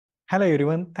Hello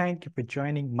everyone, thank you for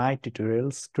joining my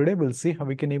tutorials. Today we'll see how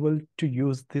we can able to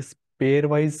use this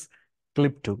pairwise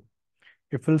clip tool.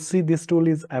 If we'll see, this tool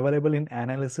is available in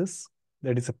analysis,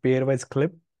 that is a pairwise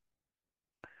clip.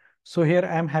 So here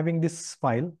I am having this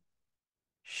file,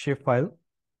 shape file,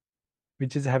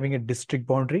 which is having a district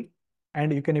boundary,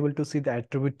 and you can able to see the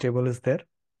attribute table is there.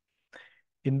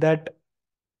 In that,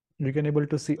 you can able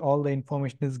to see all the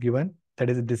information is given, that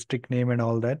is a district name and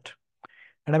all that.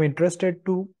 And I'm interested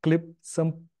to clip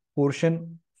some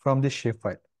portion from this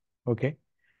shapefile. Okay.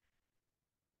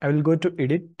 I will go to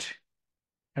edit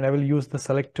and I will use the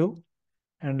select tool,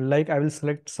 and I will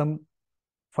select some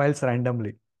files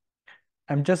randomly.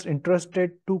 I'm just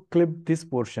interested to clip this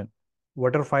portion,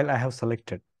 whatever file I have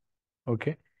selected.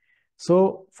 Okay.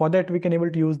 So for that, we can able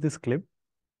to use this clip.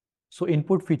 So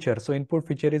input feature. So input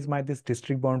feature is my this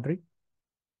district boundary.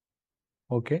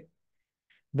 Okay.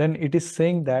 Then it is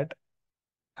saying that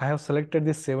I have selected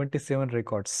this 77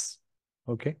 records.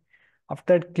 Okay.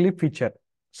 After that, clip feature.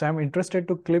 So I'm interested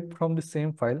to clip from the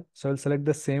same file. So I'll select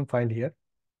the same file here.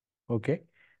 Okay.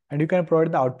 And you can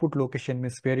provide the output location,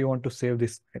 means where you want to save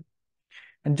this file.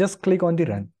 And just click on the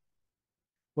run.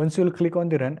 Once you will click on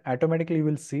the run, automatically you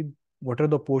will see whatever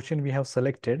the portion we have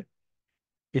selected,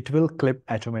 it will clip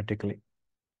automatically.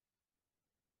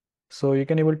 So you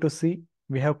can able to see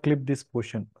we have clipped this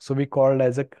portion. So we called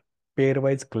as a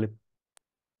pairwise clip.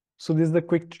 So this is the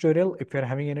quick tutorial. If you're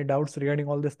having any doubts regarding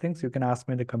all these things, you can ask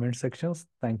me in the comment sections.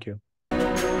 Thank you.